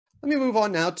Let me move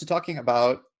on now to talking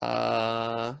about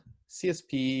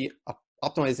CSP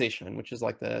optimization, which is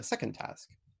like the second task.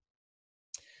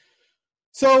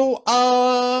 So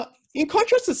in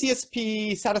contrast to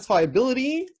CSP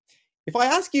satisfiability, if I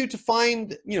ask you to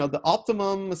find, the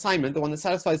optimum assignment, the one that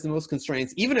satisfies the most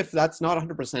constraints, even if that's not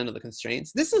 100% of the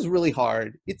constraints, this is really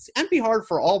hard. It's NP-hard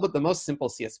for all but the most simple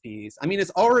CSPs. I mean,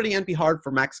 it's already NP-hard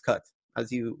for max cut,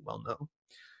 as you well know.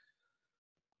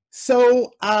 So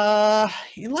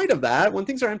in light of that, when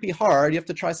things are NP-hard, you have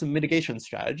to try some mitigation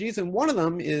strategies. And one of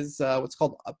them is what's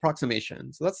called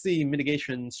approximation. So that's the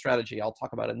mitigation strategy I'll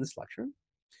talk about in this lecture.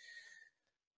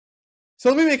 So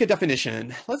let me make a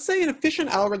definition. Let's say an efficient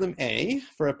algorithm A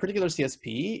for a particular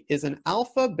CSP is an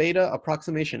alpha beta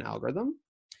approximation algorithm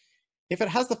if it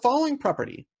has the following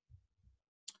property.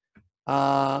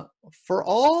 For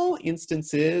all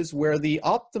instances where the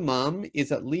optimum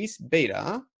is at least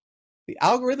beta, the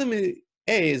algorithm A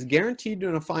is guaranteed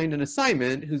to find an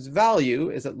assignment whose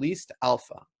value is at least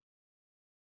alpha.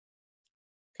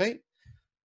 Okay?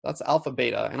 That's alpha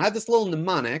beta. And I have this little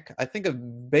mnemonic. I think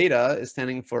of beta as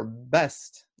standing for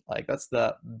best. Like that's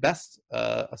the best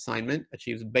assignment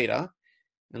achieves beta.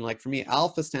 And like for me,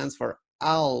 alpha stands for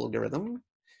algorithm.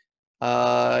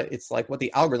 It's like what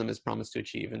the algorithm is promised to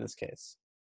achieve in this case.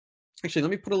 Actually,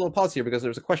 let me put a little pause here because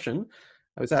there's a question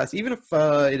I was asked. Even if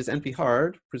it is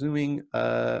NP-hard, presuming,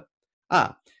 even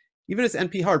if it's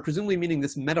NP-hard, presumably meaning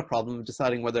this meta problem of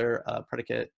deciding whether a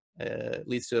predicate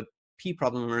leads to a P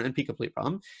problem or an NP-complete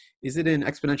problem. Is it in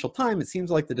exponential time? It seems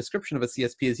like the description of a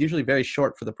CSP is usually very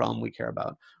short for the problem we care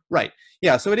about. Right,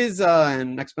 yeah, so it is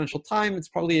in exponential time. It's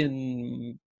probably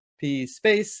in P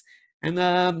space.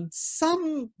 And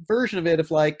some version of it,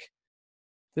 if like,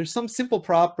 there's some simple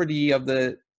property of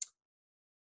the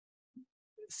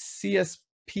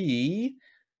CSP,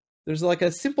 there's like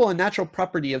a simple and natural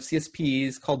property of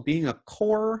CSPs called being a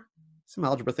core, some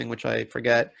algebra thing which I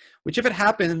forget, which if it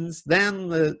happens, then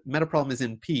the meta problem is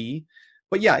in P.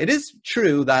 But yeah, it is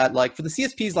true that like for the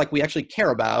CSPs like we actually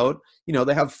care about,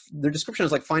 they have, their description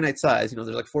is like finite size, there's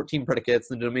like 14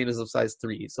 predicates, and the domain is of size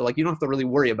 3. So like you don't have to really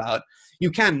worry about,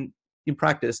 you can in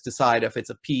practice decide if it's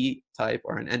a P type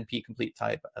or an NP complete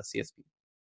type CSP.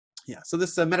 Yeah, so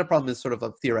this meta problem is sort of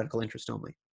of theoretical interest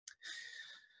only.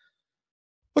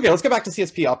 Okay, let's get back to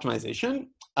CSP optimization.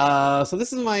 So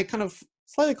this is my kind of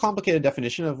slightly complicated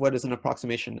definition of what is an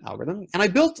approximation algorithm. And I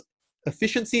built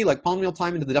efficiency, like polynomial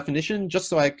time, into the definition just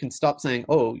so I can stop saying,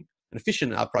 oh, an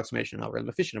efficient approximation algorithm,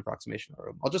 efficient approximation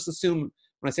algorithm. I'll just assume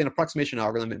when I say an approximation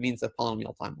algorithm, it means a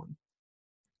polynomial time one.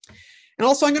 And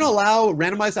also I'm going to allow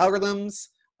randomized algorithms,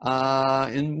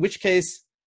 in which case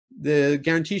the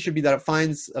guarantee should be that it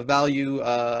finds a value,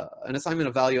 an assignment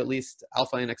of value at least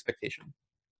alpha in expectation.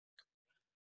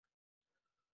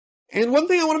 And one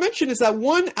thing I want to mention is that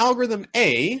one algorithm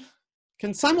A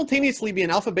can simultaneously be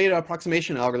an alpha beta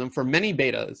approximation algorithm for many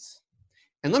betas.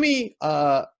 And let me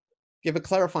give a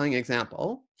clarifying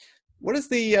example. What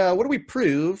do we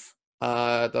prove?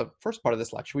 The first part of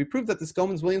this lecture, we proved that this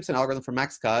Gomans-Williamson algorithm for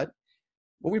max cut,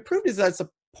 what we proved is that it's a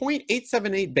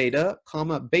 0.878 beta,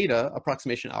 comma beta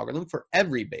approximation algorithm for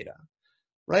every beta,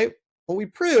 right? What we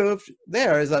proved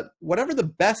there is that whatever the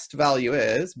best value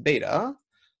is, beta,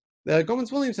 the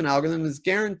Gomans-Williamson algorithm is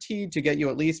guaranteed to get you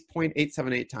at least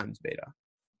 0.878 times beta.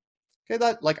 Okay,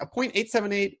 that like a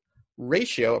 0.878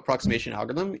 ratio approximation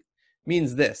algorithm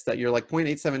means this, that you're like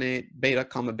 0.878 beta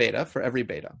comma beta for every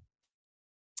beta.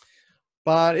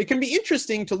 But it can be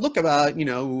interesting to look about,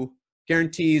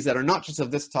 guarantees that are not just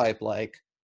of this type, like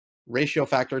ratio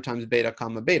factor times beta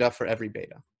comma beta for every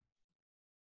beta.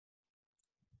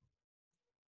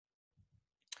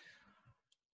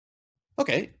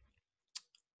 Okay.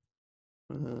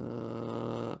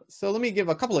 So let me give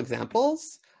a couple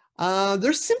examples.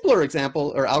 There's simpler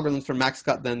example or algorithms for max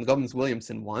cut than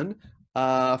Gomans-Williamson one.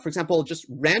 For example, just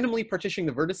randomly partitioning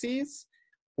the vertices,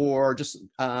 or just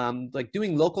like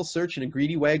doing local search in a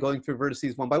greedy way, going through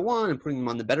vertices one by one and putting them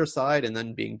on the better side and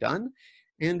then being done.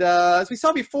 And as we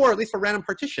saw before, at least for random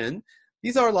partition,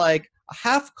 these are like a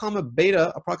half comma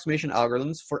beta approximation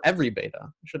algorithms for every beta.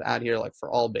 I should add here like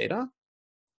for all beta,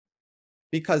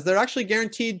 because they're actually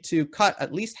guaranteed to cut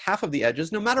at least half of the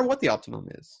edges no matter what the optimum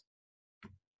is.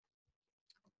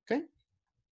 Okay.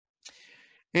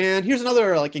 And here's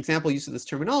another like example use of this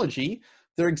terminology.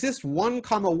 There exist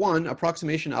 1,1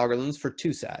 approximation algorithms for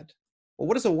 2SAT. Well,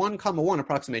 what is a 1,1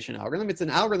 approximation algorithm? It's an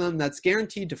algorithm that's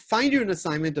guaranteed to find you an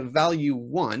assignment of value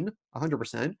 1,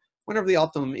 100%, whenever the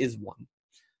optimum is 1.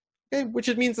 Okay, which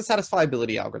means a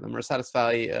satisfiability algorithm, or an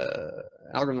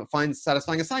algorithm that finds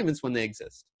satisfying assignments when they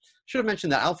exist. Should have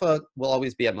mentioned that alpha will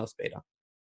always be at most beta.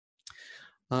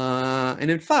 And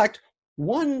in fact,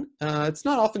 it's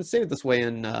not often stated this way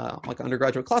in like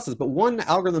undergraduate classes, but one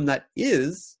algorithm that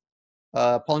is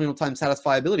a polynomial time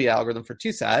satisfiability algorithm for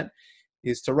 2SAT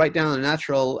is to write down a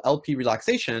natural LP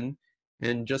relaxation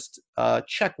and just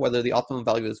check whether the optimum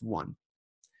value is 1.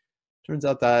 Turns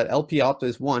out that LP opt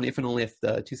is 1 if and only if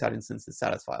the 2SAT instance is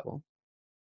satisfiable.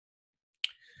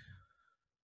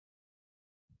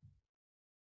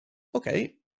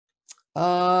 Okay,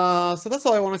 so that's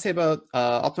all I want to say about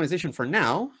optimization for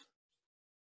now.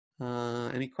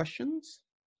 Any questions?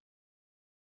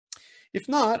 If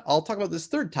not, I'll talk about this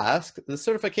third task, the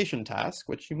certification task,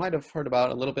 which you might have heard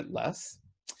about a little bit less.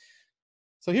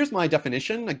 So here's my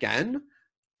definition again.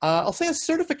 I'll say a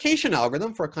certification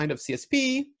algorithm for a kind of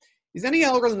CSP is any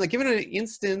algorithm that, given an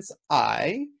instance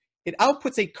I, it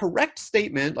outputs a correct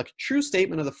statement, like a true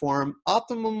statement of the form,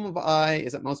 optimum of I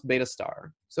is at most beta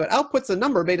star. So it outputs a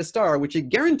number, beta star, which it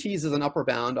guarantees is an upper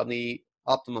bound on the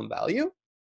optimum value.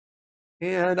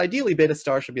 And ideally, beta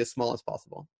star should be as small as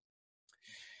possible.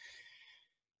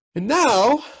 And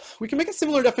now we can make a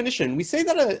similar definition. We say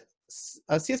that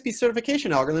a CSP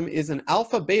certification algorithm is an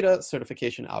alpha beta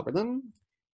certification algorithm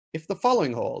if the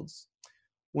following holds.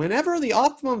 Whenever the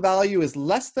optimum value is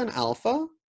less than alpha,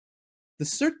 the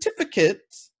certificate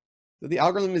that the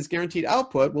algorithm is guaranteed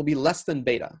output will be less than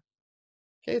beta.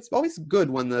 Okay, it's always good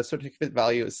when the certificate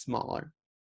value is smaller.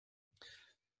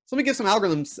 So let me give some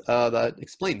algorithms that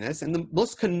explain this. And the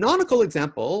most canonical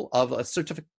example of a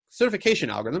certification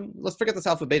algorithm, let's forget this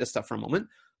alpha beta stuff for a moment.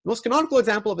 The most canonical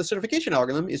example of a certification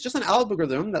algorithm is just an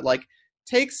algorithm that like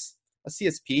takes a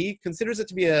CSP, considers it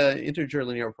to be an integer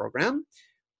linear program,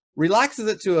 relaxes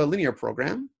it to a linear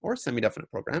program or semi-definite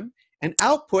program, and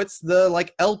outputs the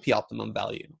like LP optimum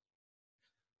value.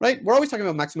 Right? We're always talking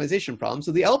about maximization problems.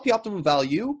 So the LP optimum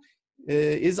value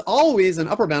is always an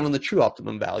upper bound on the true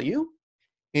optimum value,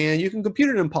 and you can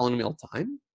compute it in polynomial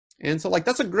time. And so like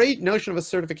that's a great notion of a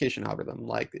certification algorithm,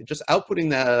 like just outputting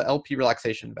the LP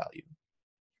relaxation value.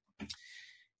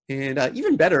 And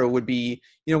even better would be,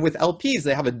 you know, with LPs,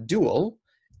 they have a dual,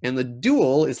 and the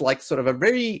dual is like sort of a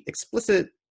very explicit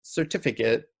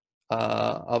certificate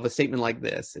of a statement like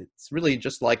this. It's really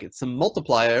just like it's some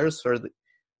multipliers for the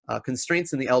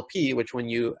constraints in the LP, which when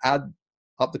you add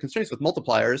up the constraints with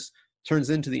multipliers, turns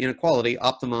into the inequality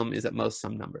optimum is at most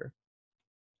some number.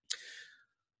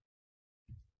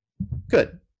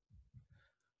 Good.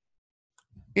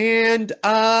 And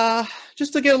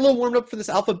just to get a little warmed up for this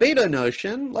alpha beta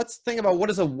notion, let's think about what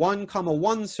is a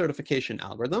 1,1 certification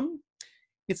algorithm.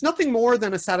 It's nothing more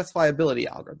than a satisfiability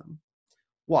algorithm.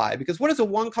 Why? Because what is a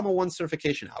 1,1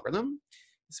 certification algorithm?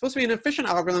 It's supposed to be an efficient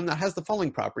algorithm that has the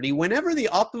following property. Whenever the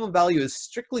optimum value is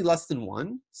strictly less than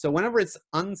 1, so whenever it's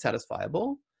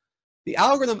unsatisfiable, the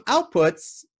algorithm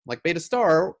outputs, like beta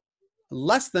star,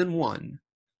 less than 1.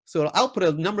 So it'll output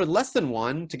a number less than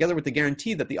 1 together with the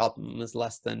guarantee that the optimum is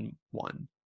less than 1.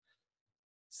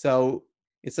 So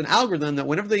it's an algorithm that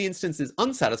whenever the instance is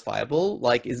unsatisfiable,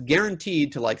 like is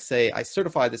guaranteed to like say, I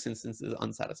certify this instance is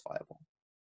unsatisfiable.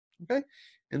 Okay?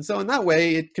 And so in that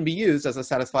way, it can be used as a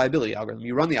satisfiability algorithm.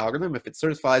 You run the algorithm. If it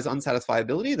certifies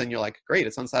unsatisfiability, then you're like, great,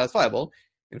 it's unsatisfiable.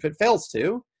 And if it fails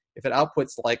to, if it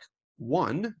outputs like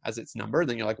 1 as its number,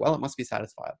 then you're like, well, it must be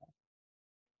satisfiable.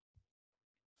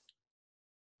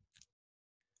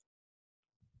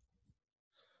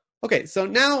 Okay, so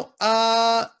now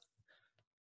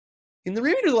in the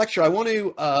remainder of the lecture, I want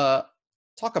to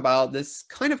talk about this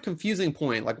kind of confusing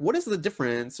point. Like, what is the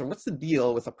difference or what's the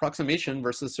deal with approximation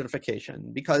versus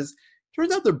certification? Because it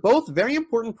turns out they're both very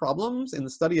important problems in the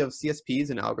study of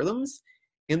CSPs and algorithms,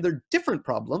 and they're different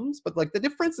problems, but like the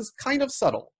difference is kind of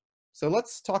subtle. So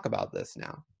let's talk about this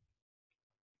now.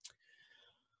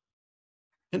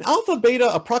 An alpha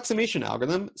beta approximation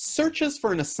algorithm searches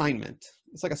for an assignment.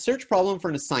 It's like a search problem for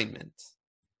an assignment.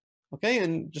 Okay,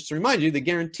 and just to remind you, the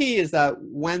guarantee is that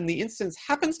when the instance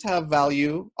happens to have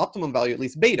value, optimum value at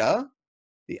least beta,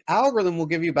 the algorithm will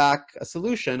give you back a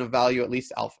solution of value at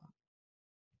least alpha.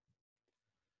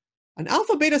 An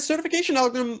alpha beta certification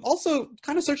algorithm also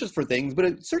kind of searches for things, but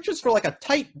it searches for like a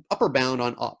tight upper bound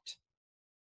on opt.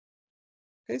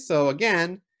 Okay, so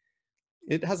again,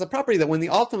 it has a property that when the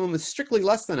optimum is strictly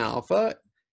less than alpha,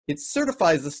 it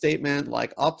certifies the statement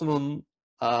like optimum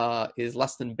is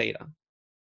less than beta.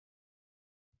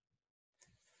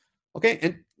 Okay,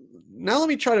 and now let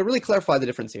me try to really clarify the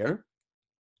difference here.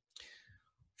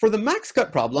 For the max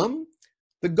cut problem,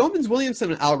 the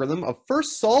Gomez-Williamson algorithm of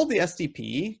first solve the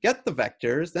SDP, get the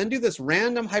vectors, then do this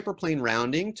random hyperplane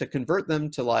rounding to convert them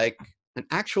to like an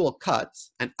actual cut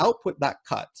and output that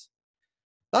cut.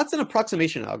 That's an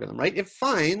approximation algorithm, right? It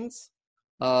finds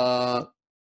a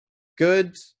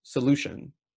good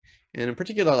solution. And in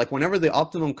particular, like whenever the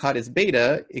optimum cut is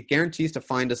beta, it guarantees to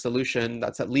find a solution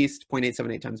that's at least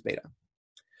 0.878 times beta.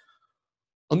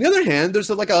 On the other hand, there's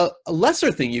like a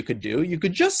lesser thing you could do. You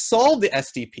could just solve the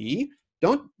SDP.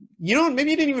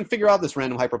 Maybe you didn't even figure out this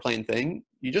random hyperplane thing.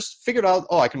 You just figured out,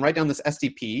 oh, I can write down this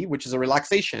SDP, which is a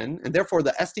relaxation, and therefore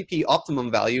the SDP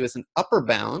optimum value is an upper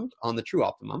bound on the true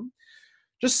optimum.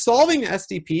 Just solving the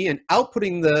SDP and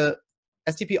outputting the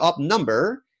SDP op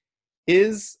number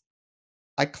is,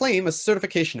 I claim, a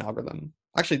certification algorithm.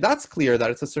 Actually, that's clear that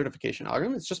it's a certification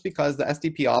algorithm. It's just because the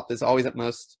SDP opt is always at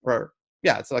most, or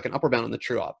yeah, it's like an upper bound on the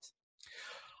true opt.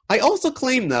 I also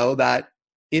claim, though, that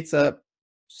it's a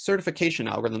certification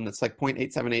algorithm that's like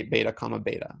 0.878 beta comma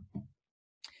beta.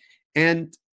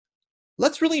 And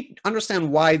let's really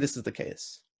understand why this is the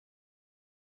case.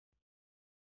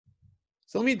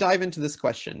 So let me dive into this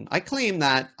question. I claim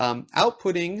that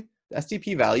outputting the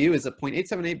SDP value is a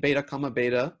 0.878 beta comma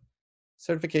beta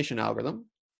certification algorithm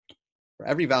for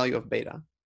every value of beta.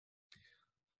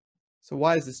 So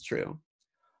why is this true?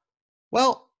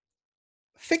 Well,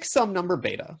 fix some number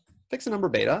beta. Fix a number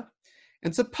beta.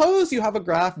 And suppose you have a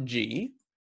graph G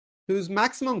whose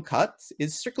maximum cut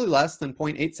is strictly less than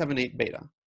 0.878 beta.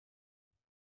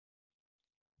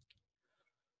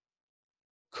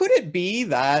 Could it be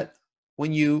that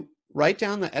when you write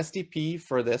down the SDP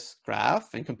for this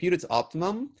graph and compute its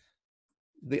optimum,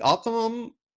 the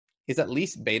optimum is at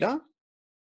least beta?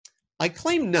 I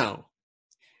claim no.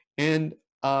 And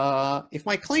if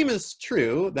my claim is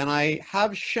true, then I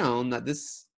have shown that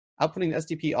this outputting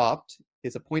the SDP opt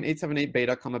is a 0.878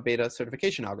 beta comma beta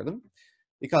certification algorithm,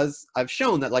 because I've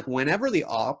shown that like whenever the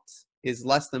opt is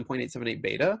less than 0.878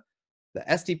 beta, the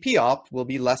SDP opt will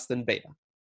be less than beta.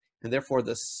 And therefore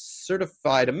the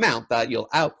certified amount that you'll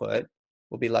output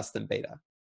will be less than beta.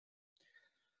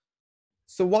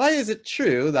 So why is it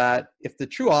true that if the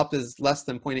true opt is less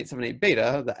than 0.878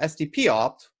 beta, the SDP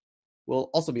opt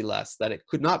will also be less, that it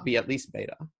could not be at least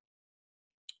beta?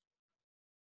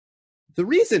 The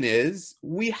reason is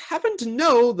we happen to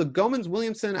know the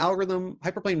Gomans-Williamson algorithm,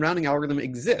 hyperplane rounding algorithm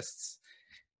exists.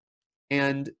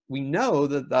 And we know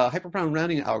that the hyperplane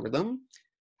rounding algorithm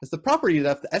has the property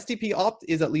that if the SDP opt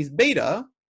is at least beta,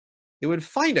 it would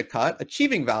find a cut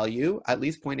achieving value at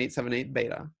least 0.878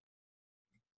 beta.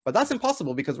 But that's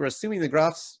impossible because we're assuming the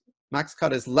graph's max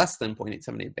cut is less than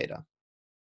 0.878 beta.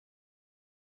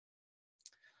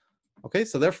 Okay,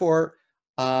 so therefore,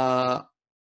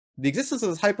 the existence of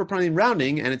this hyperplane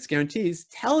rounding and its guarantees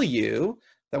tell you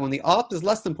that when the opt is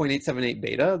less than 0.878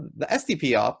 beta, the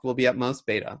SDP opt will be at most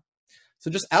beta. So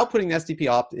just outputting the SDP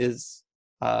opt is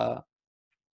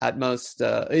at most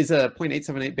is a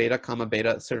 0.878 beta comma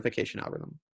beta certification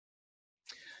algorithm.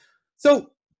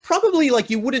 So probably like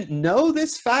you wouldn't know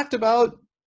this fact about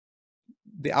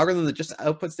the algorithm that just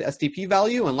outputs the SDP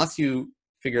value unless you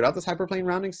figured out this hyperplane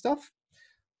rounding stuff.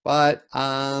 But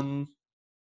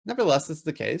nevertheless, this is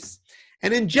the case.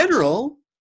 And in general,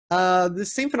 the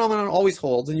same phenomenon always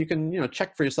holds, and you can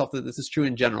check for yourself that this is true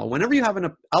in general. Whenever you have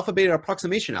an alpha beta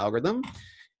approximation algorithm,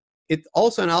 it's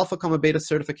also an alpha comma beta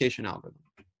certification algorithm.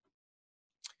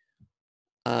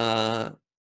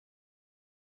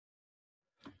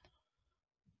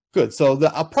 Good. So the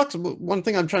one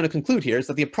thing I'm trying to conclude here is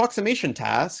that the approximation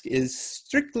task is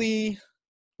strictly,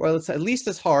 well, it's at least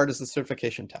as hard as the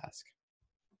certification task.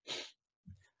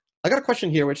 I got a question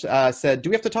here which said, do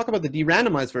we have to talk about the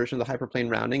de-randomized version of the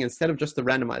hyperplane rounding instead of just the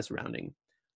randomized rounding?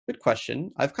 Good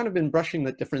question. I've kind of been brushing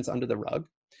the difference under the rug.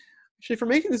 Actually, for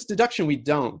making this deduction, we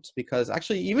don't, because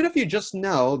actually, even if you just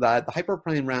know that the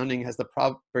hyperplane rounding has the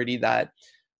property that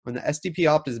when the SDP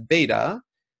opt is beta,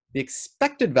 the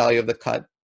expected value of the cut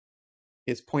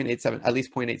is at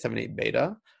least 0.878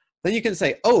 beta, then you can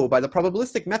say, oh, by the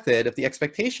probabilistic method, if the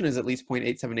expectation is at least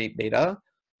 0.878 beta,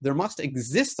 there must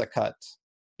exist a cut,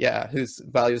 yeah, whose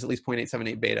value is at least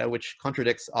 0.878 beta, which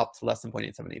contradicts opt less than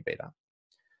 0.878 beta.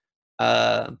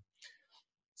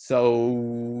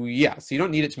 So yeah, so you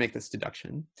don't need it to make this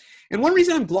deduction. And one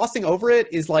reason I'm glossing over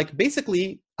it is like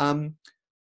basically,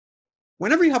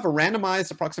 whenever you have a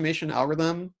randomized approximation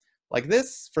algorithm like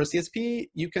this for a CSP,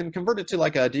 you can convert it to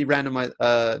like a de-randomized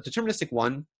deterministic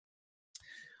one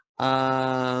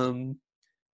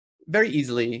very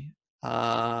easily.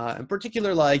 In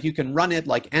particular, like you can run it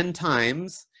like n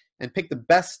times and pick the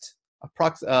best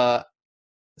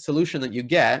solution that you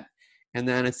get. And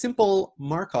then a simple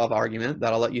Markov argument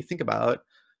that I'll let you think about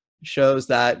shows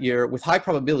that with high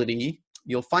probability,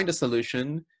 you'll find a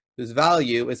solution whose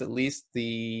value is at least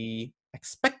the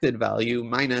expected value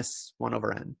minus 1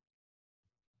 over n.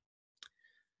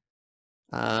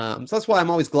 So that's why I'm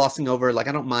always glossing over, like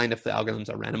I don't mind if the algorithms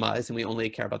are randomized and we only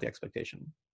care about the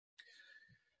expectation.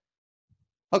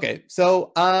 Okay,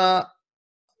 so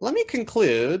let me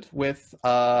conclude with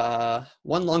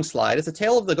one long slide. It's a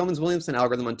tale of the Gomez-Williamson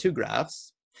algorithm on 2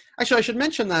 graphs. Actually, I should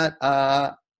mention that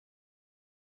I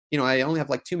only have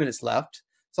like 2 minutes left.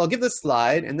 So I'll give this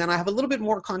slide, and then I have a little bit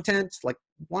more content, like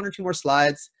 1 or 2 more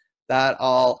slides that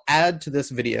I'll add to this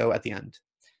video at the end,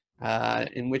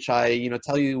 in which I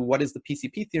tell you what is the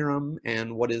PCP theorem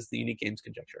and what is the unique games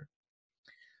conjecture,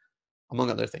 among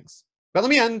other things. But let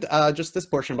me end just this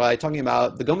portion by talking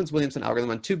about the Gomez-Williamson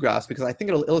algorithm on 2 graphs, because I think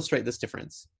it'll illustrate this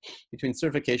difference between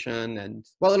certification and,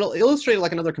 well, it'll illustrate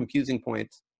like another confusing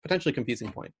point, potentially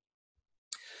confusing point.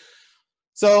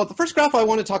 So the first graph I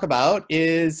want to talk about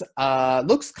is,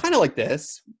 looks kind of like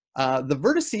this. The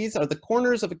vertices are the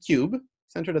corners of a cube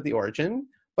centered at the origin,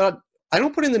 but I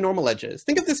don't put in the normal edges.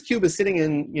 Think of this cube as sitting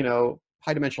in,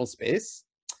 high dimensional space.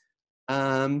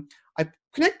 I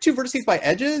connect 2 vertices by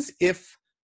edges if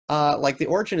like the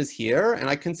origin is here, and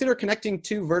I consider connecting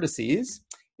 2 vertices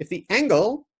if the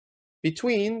angle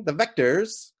between the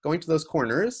vectors going to those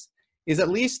corners is at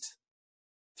least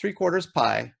 3/4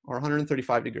 pi, or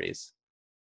 135 degrees.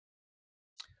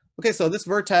 Okay, so this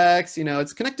vertex,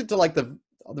 it's connected to like the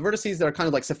vertices that are kind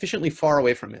of like sufficiently far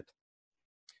away from it.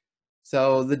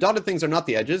 So the dotted things are not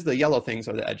the edges, the yellow things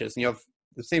are the edges, and you have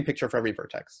the same picture for every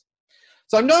vertex.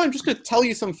 So I'm just going to tell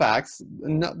you some facts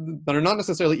that are not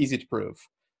necessarily easy to prove,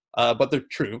 but they're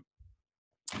true.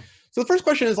 So the first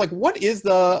question is, like, what is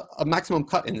the maximum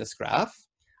cut in this graph?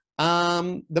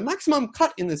 The maximum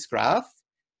cut in this graph,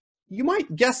 you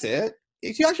might guess it.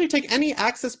 If you actually take any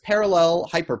axis parallel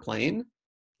hyperplane,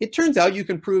 it turns out you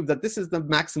can prove that this is the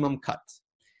maximum cut.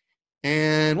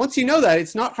 And once you know that,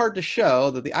 it's not hard to show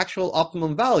that the actual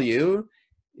optimum value,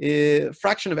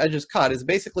 fraction of edges cut, is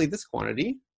basically this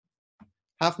quantity,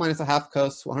 half minus a half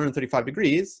cos 135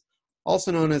 degrees,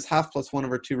 also known as half plus 1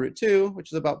 over 2 root 2,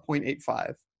 which is about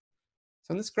 0.85.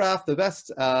 So in this graph, the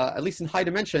best, at least in high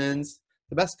dimensions,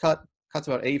 the best cuts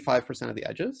about 85% of the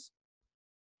edges.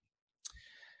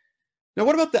 Now,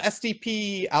 what about the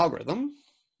SDP algorithm?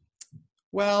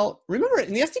 Well, remember,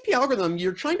 in the SDP algorithm,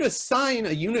 you're trying to assign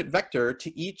a unit vector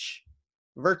to each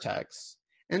vertex.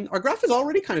 And our graph is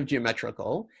already kind of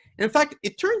geometrical. And in fact,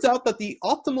 it turns out that the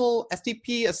optimal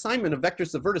SDP assignment of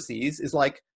vectors to vertices is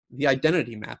like the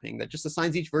identity mapping that just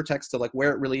assigns each vertex to like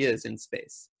where it really is in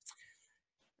space.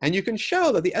 And you can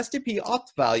show that the SDP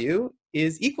opt value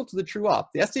is equal to the true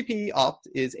opt. The SDP opt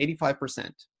is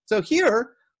 85%. So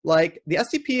here, like, the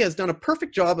SDP has done a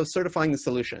perfect job of certifying the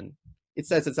solution. It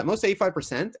says it's at most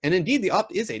 85%, and indeed the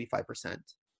opt is 85%.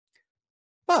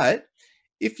 But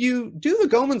if you do the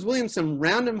Gomez-Williamson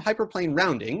random hyperplane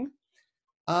rounding,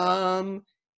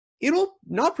 it'll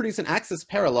not produce an axis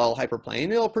parallel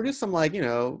hyperplane. It'll produce some, like,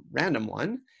 random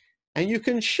one. And you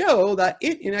can show that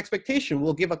it, in expectation,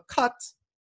 will give a cut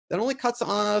that only cuts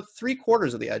on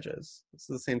 3/4 of the edges. This is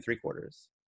the same 3/4.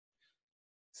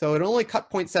 So it only cut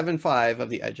 0.75 of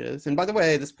the edges. And by the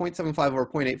way, this 0.75 over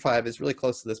 0.85 is really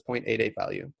close to this 0.88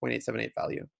 value, 0.878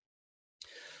 value.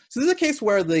 So this is a case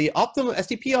where the optimal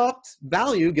SDP opt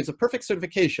value gives a perfect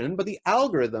certification, but the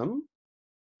algorithm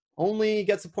only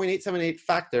gets a 0.878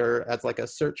 factor as like a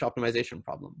search optimization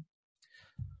problem.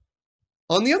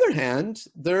 On the other hand,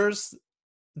 there's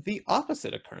the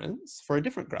opposite occurrence for a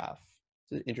different graph.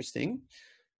 It's interesting.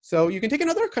 So you can take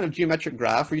another kind of geometric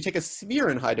graph where you take a sphere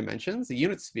in high dimensions, a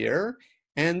unit sphere,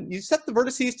 and you set the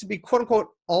vertices to be quote unquote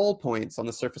all points on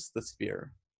the surface of the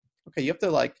sphere. Okay, you have to,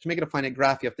 like, to make it a finite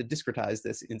graph, you have to discretize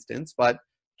this instance, but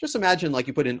just imagine like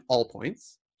you put in all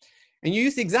points. And you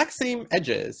use the exact same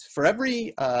edges. For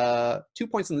every 2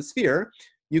 points in the sphere,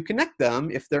 you connect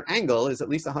them if their angle is at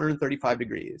least 135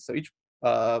 degrees. So each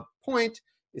point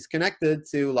is connected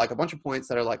to like a bunch of points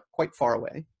that are like quite far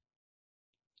away.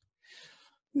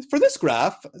 For this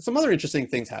graph, some other interesting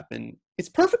things happen. It's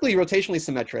perfectly rotationally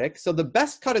symmetric. So the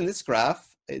best cut in this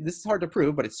graph, this is hard to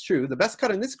prove, but it's true. The best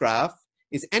cut in this graph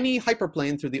is any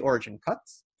hyperplane through the origin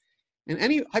cuts. And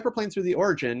any hyperplane through the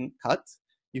origin cut,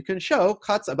 you can show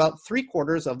cuts about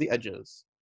 3/4 of the edges.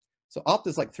 So opt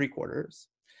is like 3/4.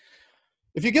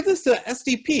 If you give this to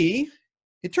SDP,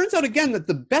 it turns out again that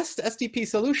the best SDP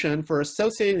solution for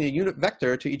associating a unit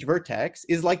vector to each vertex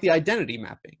is like the identity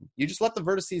mapping. You just let the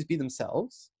vertices be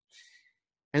themselves.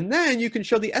 And then you can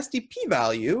show the SDP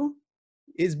value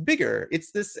is bigger.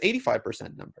 It's this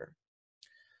 85% number.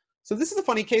 So this is a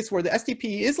funny case where the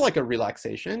SDP is like a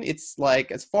relaxation. It's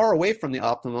like as far away from the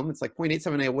optimum. It's like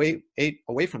 0.878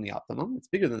 away from the optimum. It's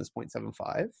bigger than this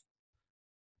 0.75.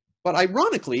 But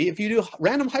ironically, if you do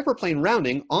random hyperplane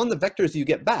rounding on the vectors you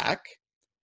get back,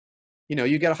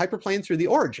 you get a hyperplane through the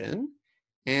origin,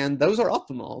 and those are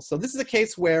optimal. So this is a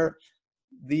case where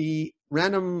the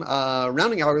random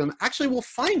rounding algorithm actually will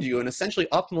find you an essentially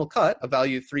optimal cut of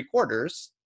value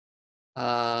 3/4,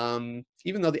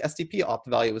 even though the STP opt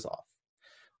value is off.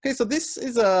 Okay, so this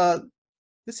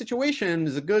situation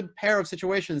is a good pair of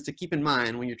situations to keep in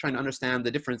mind when you're trying to understand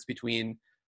the difference between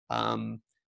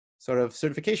sort of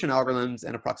certification algorithms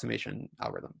and approximation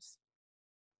algorithms.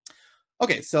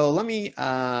 Okay, so let me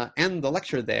end the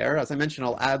lecture there. As I mentioned,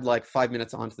 I'll add like 5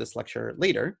 minutes onto this lecture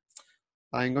later.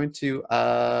 I'm going to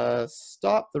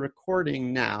stop the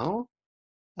recording now,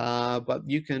 but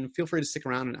you can feel free to stick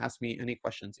around and ask me any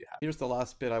questions you have. Here's the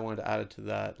last bit I wanted to add to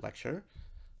that lecture.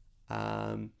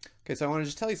 Okay, so I want to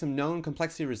just tell you some known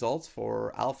complexity results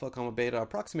for alpha, beta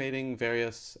approximating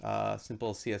various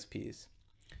simple CSPs.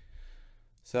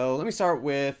 So let me start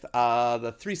with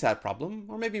the 3-sat problem,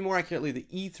 or maybe more accurately the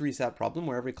E3-sat problem,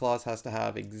 where every clause has to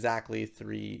have exactly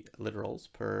 3 literals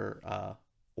per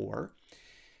OR.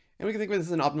 And we can think of this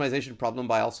as an optimization problem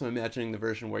by also imagining the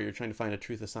version where you're trying to find a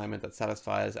truth assignment that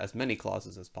satisfies as many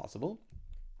clauses as possible.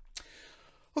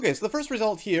 Okay, so the first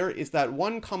result here is that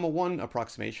 1,1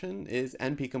 approximation is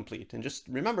NP complete. And just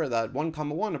remember that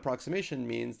 1,1 approximation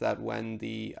means that when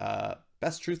the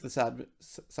best truth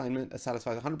assignment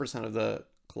satisfies 100% of the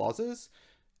clauses,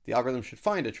 the algorithm should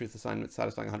find a truth assignment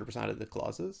satisfying 100% of the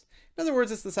clauses. In other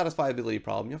words, it's the satisfiability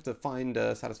problem. You have to find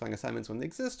satisfying assignments when they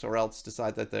exist, or else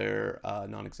decide that they're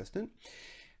non-existent.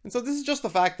 And so this is just the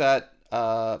fact that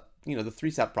the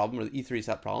 3-sat problem, or the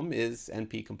E3-sat problem, is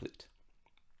NP complete.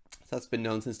 So that's been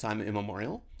known since time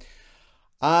immemorial.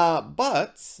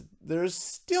 But there's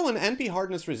still an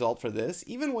NP-hardness result for this,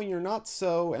 even when you're not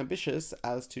so ambitious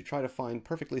as to try to find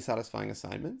perfectly satisfying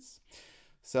assignments.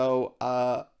 So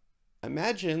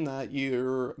imagine that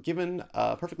you're given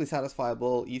a perfectly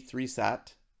satisfiable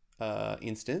E3-sat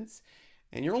instance,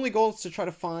 and your only goal is to try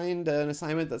to find an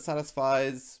assignment that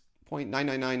satisfies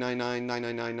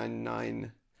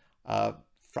 0.999999999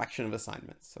 fraction of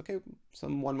assignments. Okay,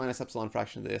 some 1 minus epsilon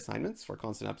fraction of the assignments for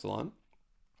constant epsilon.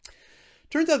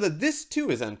 Turns out that this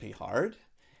too is NP-hard,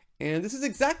 and this is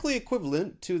exactly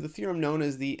equivalent to the theorem known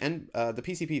as the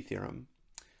PCP theorem.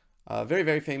 A very,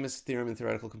 very famous theorem in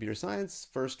theoretical computer science,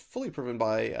 first fully proven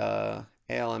by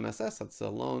ALMSS, that's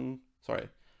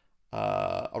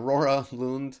Aurora,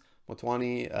 Lund,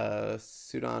 Motwani,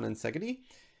 Sudan, and Segedi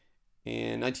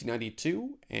in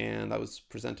 1992, and that was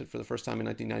presented for the first time in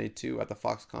 1992 at the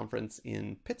Fox conference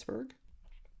in Pittsburgh.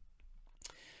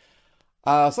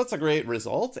 So that's a great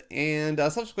result, and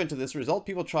subsequent to this result,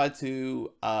 people tried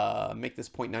to make this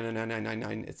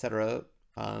 0.99999, etc.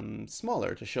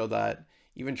 Smaller to show that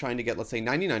even trying to get, let's say,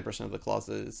 99% of the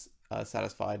clauses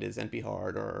satisfied is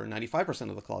NP-hard, or 95%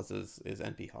 of the clauses is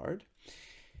NP-hard.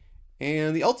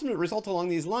 And the ultimate result along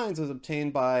these lines was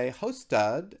obtained by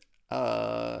Hostad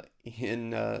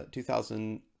in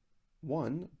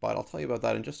 2001, but I'll tell you about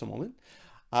that in just a moment.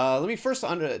 Let me first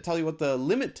tell you what the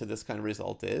limit to this kind of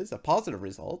result is, a positive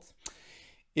result.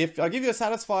 If I give you a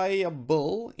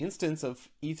satisfiable instance of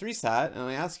E3-sat, and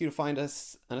I ask you to find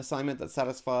us an assignment that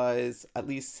satisfies at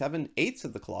least 7/8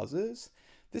 of the clauses,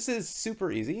 this is super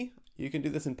easy. You can do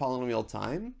this in polynomial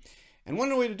time. And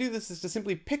one way to do this is to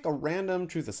simply pick a random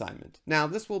truth assignment. Now,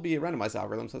 this will be a randomized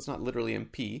algorithm, so it's not literally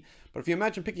MP, but if you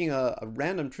imagine picking a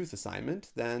random truth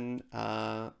assignment, then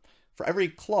for every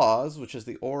clause, which is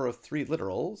the OR of 3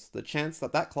 literals, the chance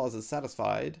that that clause is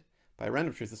satisfied by a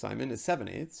random truth assignment is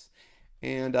 7/8.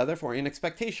 And therefore, in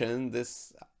expectation,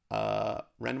 this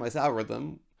randomized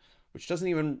algorithm, which doesn't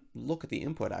even look at the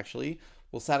input actually,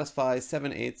 will satisfy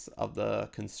 7/8 of the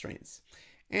constraints.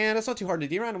 And it's not too hard to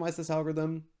de-randomize this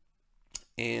algorithm.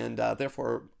 And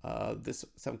therefore, this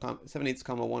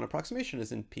 7/8, 1 approximation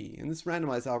is in P. And this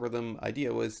randomized algorithm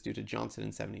idea was due to Johnson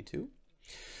in 72.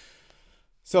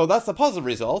 So that's the positive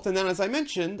result. And then, as I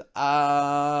mentioned,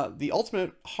 the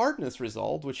ultimate hardness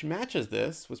result, which matches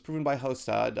this, was proven by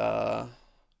Hostad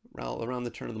around the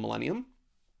turn of the millennium.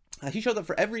 He showed that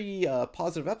for every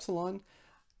positive epsilon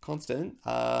constant,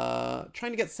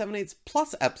 trying to get 7/8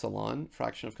 plus epsilon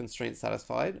fraction of constraints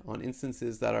satisfied on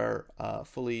instances that are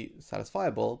fully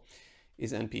satisfiable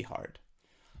is NP-hard.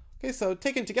 Okay, so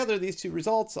taken together, these two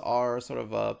results are sort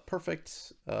of a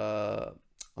perfect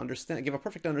give a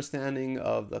perfect understanding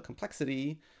of the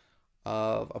complexity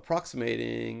of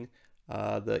approximating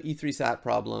the E3-sat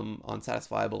problem on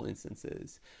satisfiable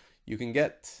instances. You can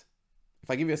get,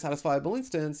 if I give you a satisfiable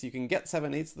instance, you can get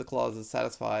 7/8 of the clauses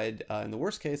satisfied in the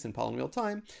worst case in polynomial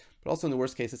time, but also in the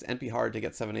worst case, it's NP-hard to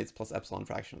get 7/8 plus epsilon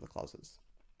fraction of the clauses.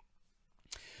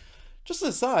 Just an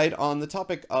aside on the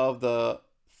topic of the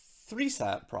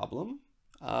 3-sat problem,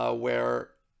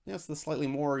 where it's the slightly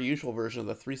more usual version of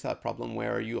the 3-sat problem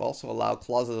where you also allow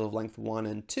clauses of length 1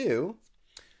 and 2.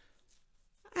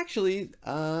 Actually,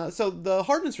 so the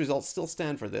hardness results still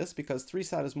stand for this because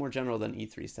 3-sat is more general than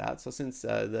E3-sat. So since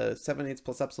the 7/8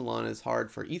 plus epsilon is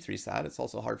hard for E3-sat, it's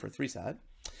also hard for 3-sat.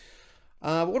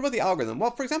 But what about the algorithm?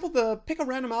 Well, for example, the pick a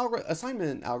random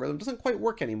assignment algorithm doesn't quite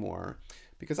work anymore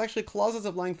because actually clauses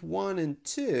of length 1 and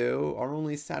 2 are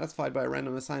only satisfied by a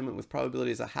random assignment with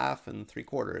probabilities 1/2 and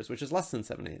 3/4, which is less than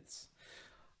 7/8.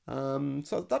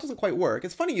 So that doesn't quite work.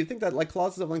 It's funny, you'd think that like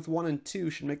clauses of length 1 and 2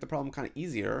 should make the problem kind of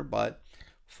easier, but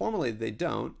formally they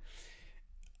don't.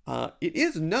 It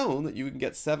is known that you can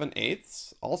get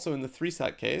 7/8 also in the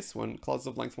 3-sat case when clauses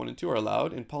of length 1 and 2 are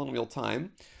allowed in polynomial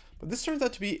time. But this turns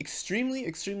out to be extremely,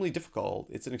 extremely difficult.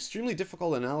 It's an extremely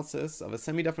difficult analysis of a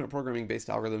semi-definite programming-based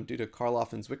algorithm due to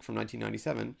Karloff and Zwick from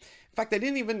 1997. In fact, they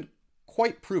didn't even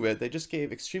quite prove it. They just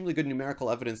gave extremely good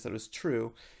numerical evidence that it was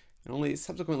true. And only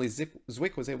subsequently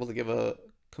Zwick was able to give a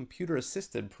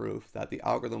computer-assisted proof that the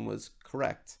algorithm was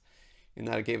correct, in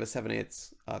that it gave a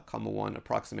 7/8, 1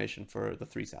 approximation for the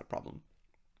 3-sat problem.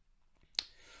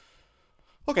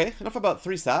 Okay, enough about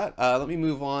 3-sat. Let me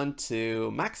move on to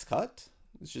max cut,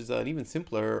 which is an even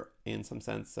simpler, in some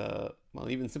sense, well,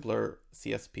 even simpler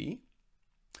CSP.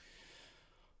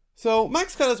 So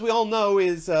max cut, as we all know,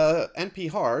 is NP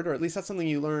hard, or at least that's something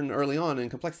you learn early on in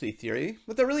complexity theory.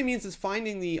 What that really means is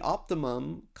finding the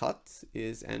optimum cut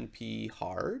is NP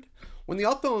hard. When the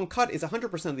optimum cut is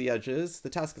 100% of the edges, the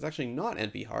task is actually not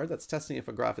NP hard. That's testing if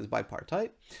a graph is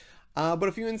bipartite. But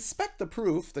if you inspect the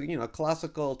proof, the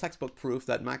classical textbook proof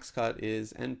that max cut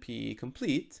is NP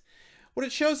complete, what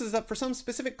it shows is that for some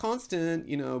specific constant,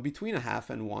 between 1/2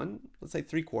 and 1, let's say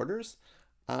 3/4,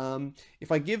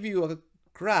 if I give you a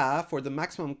graph where the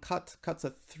maximum cut cuts a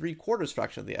 3/4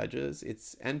 fraction of the edges,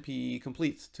 it's NP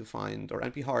complete to find, or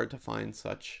NP hard to find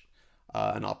such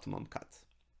an optimum cut.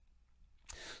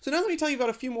 So now let me tell you about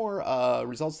a few more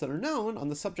results that are known on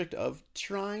the subject of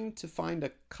trying to find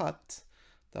a cut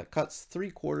that cuts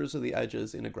 3/4 of the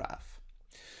edges in a graph.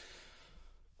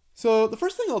 So the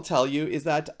first thing I'll tell you is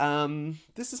that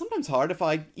this is sometimes hard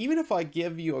even if I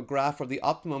give you a graph where the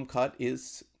optimum cut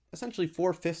is essentially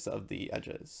 4/5 of the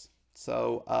edges.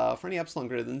 So for any epsilon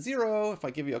greater than 0, if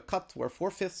I give you a cut where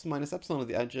 4/5 minus epsilon of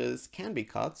the edges can be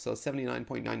cut, so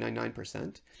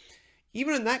 79.999%,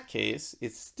 even in that case,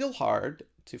 it's still hard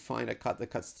to find a cut that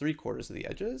cuts 3/4 of the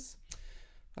edges.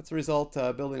 That's a result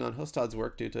building on Hostad's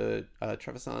work due to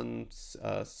Trevisan,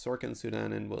 Sorkin,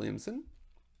 Sudan, and Williamson.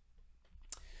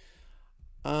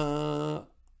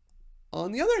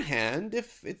 On the other hand,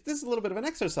 this is a little bit of an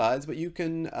exercise, but you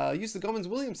can use the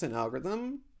Gomans-Williamson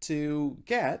algorithm to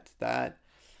get that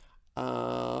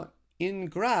in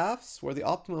graphs where the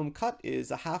optimum cut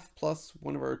is 1/2 plus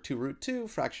 1/2√2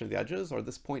 fraction of the edges, or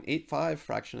this 0.85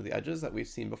 fraction of the edges that we've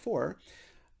seen before,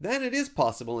 then it is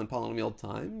possible in polynomial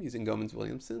time, using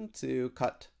Gomans-Williamson, to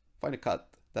find a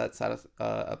cut that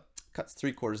cuts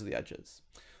 3/4 of the edges.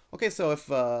 Okay, so if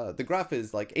the graph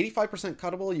is like 85%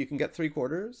 cuttable, you can get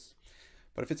 3/4.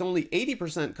 But if it's only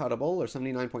 80% cuttable, or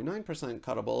 79.9%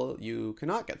 cuttable, you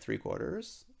cannot get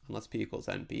 3/4, unless p equals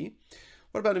np.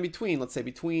 What about in between? Let's say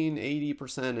between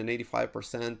 80% and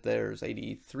 85%, there's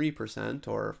 83%,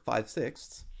 or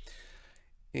 5/6.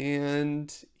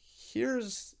 And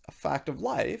here's a fact of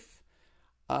life.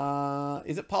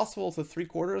 Is it possible to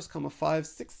 3/4,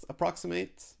 5/6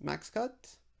 approximate max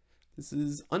cut? This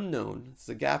is unknown. This is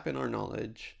a gap in our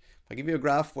knowledge. If I give you a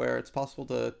graph where it's possible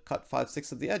to cut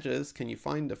 5/6 of the edges, can you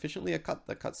find efficiently a cut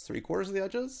that cuts 3/4 of the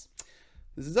edges?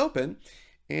 This is open,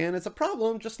 and it's a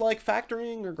problem just like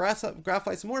factoring or graph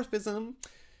isomorphism.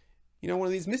 One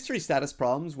of these mystery status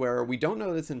problems where we don't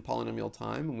know that it's in polynomial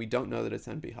time and we don't know that it's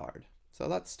NP hard. So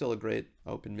that's still a great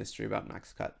open mystery about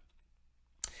max cut.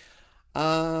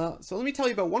 So let me tell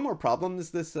you about one more problem.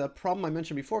 This is this problem I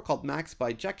mentioned before called max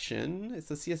bijection.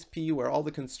 It's a CSP where all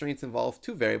the constraints involve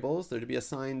two variables. They're to be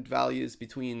assigned values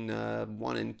between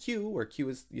 1 and q, where q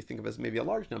is you think of as maybe a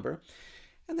large number.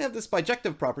 And they have this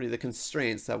bijective property, the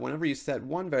constraints, that whenever you set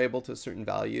one variable to a certain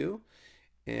value,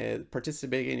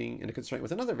 participating in a constraint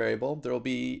with another variable, there will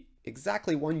be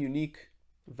exactly one unique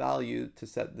value to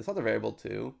set this other variable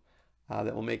to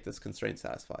that will make this constraint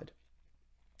satisfied.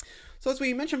 So as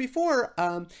we mentioned before,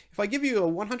 if I give you a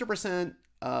 100%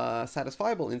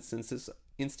 satisfiable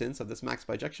instance of this max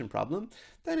bijection problem,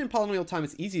 then in polynomial time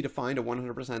it's easy to find a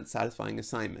 100% satisfying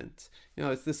assignment.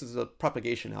 This is a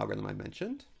propagation algorithm I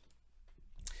mentioned.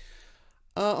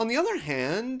 On the other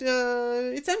hand,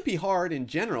 it's NP hard in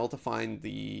general to find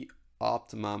the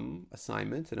optimum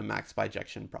assignment in a max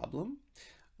bijection problem.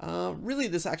 Really,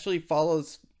 this actually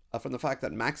follows from the fact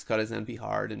that max cut is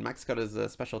NP-hard, and max cut is a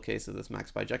special case of this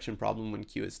max bijection problem when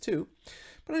Q is 2.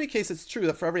 But in any case, it's true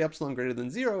that for every epsilon greater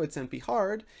than 0, it's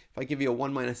NP-hard. If I give you a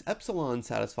 1 minus epsilon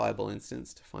satisfiable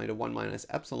instance to find a 1 minus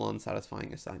epsilon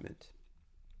satisfying assignment.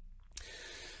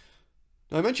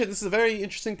 Now, I mentioned this is a very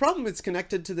interesting problem. It's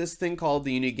connected to this thing called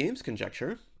the unique games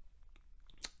conjecture.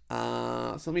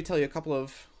 So let me tell you a couple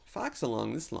of facts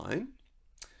along this line.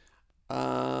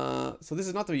 So this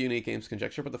is not the unique games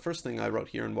conjecture, but the first thing I wrote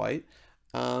here in white.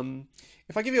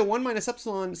 If I give you a 1 minus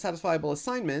epsilon satisfiable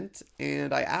assignment,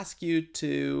 and I ask you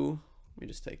to, let me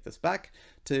just take this back,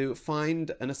 to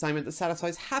find an assignment that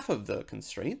satisfies half of the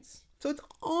constraints. So it's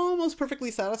almost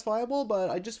perfectly satisfiable, but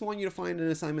I just want you to find an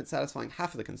assignment satisfying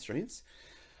half of the constraints.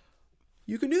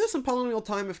 You can do this in polynomial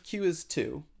time if Q is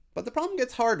 2, but the problem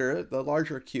gets harder the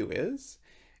larger Q is.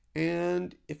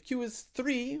 And if Q is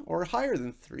 3 or higher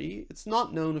than 3, it's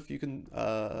not known if you can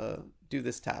do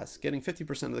this task, getting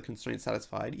 50% of the constraints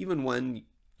satisfied, even when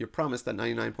you're promised that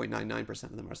 99.99%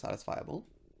 of them are satisfiable.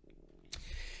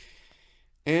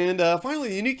 And finally,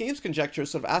 the unique games conjecture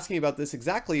is sort of asking about this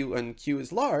exactly when Q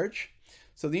is large.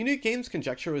 So the unique games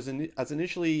conjecture was as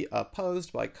initially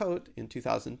posed by Cote in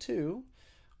 2002,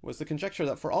 was the conjecture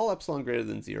that for all epsilon greater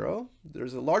than 0,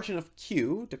 there's a large enough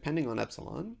Q, depending on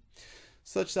epsilon,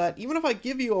 such that even if I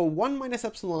give you a 1 minus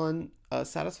epsilon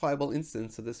satisfiable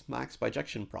instance of this max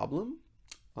bijection problem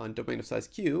on domain of size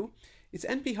Q, it's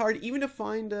NP-hard even to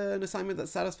find an assignment that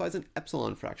satisfies an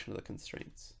epsilon fraction of the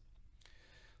constraints.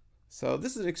 So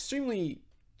this is an extremely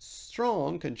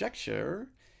strong conjecture,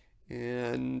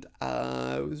 and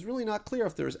it was really not clear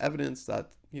if there was evidence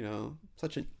that, you know,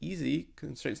 such an easy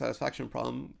constraint satisfaction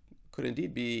problem could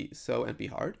indeed be so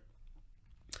NP-hard.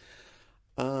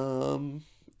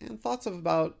 And thoughts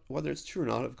about whether it's true or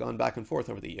not have gone back and forth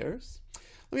over the years.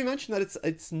 Let me mention that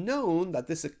it's known that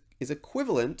this is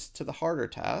equivalent to the harder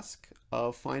task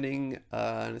of finding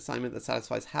an assignment that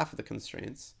satisfies half of the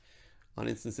constraints on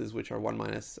instances which are 1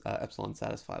 minus epsilon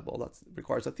satisfiable. That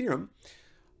requires a theorem.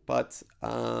 But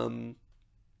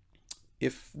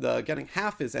if the getting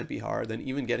half is NP-hard, then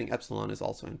even getting epsilon is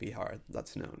also NP-hard.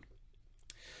 That's known.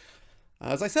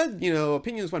 As I said, you know,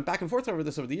 opinions went back and forth over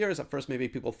this over the years. At first, maybe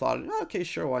people thought, oh, okay,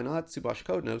 sure, why not? Subhash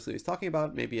Cote knows what he's talking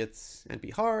about. Maybe it's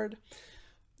NP-hard.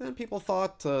 Then people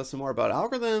thought some more about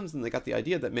algorithms, and they got the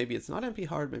idea that maybe it's not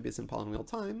NP-hard, maybe it's in polynomial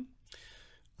time.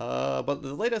 But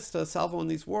the latest salvo in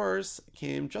these wars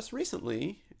came just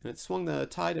recently, and it swung the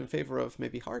tide in favor of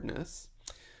maybe hardness.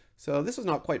 So this was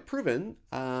not quite proven,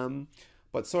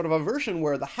 but sort of a version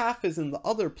where the half is in the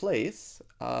other place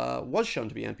was shown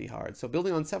to be NP-hard. So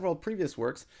building on several previous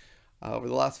works over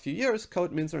the last few years,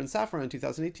 Cote, Minzer, and Safran in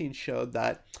 2018 showed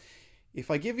that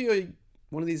if I give you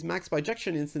one of these max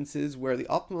bijection instances where the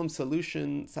optimum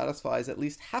solution satisfies at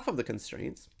least half of the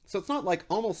constraints, so it's not like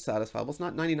almost satisfiable, it's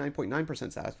not 99.9%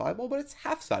 satisfiable, but it's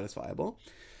half satisfiable,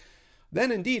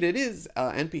 then indeed it is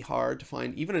NP-hard to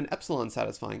find even an epsilon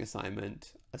satisfying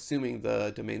assignment, assuming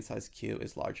the domain size Q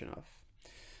is large enough.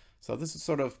 So this is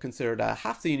sort of considered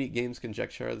half the unique games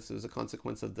conjecture. This is a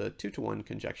consequence of the 2-to-1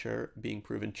 conjecture being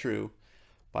proven true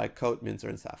by Cote, Minzer,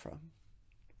 and Safran.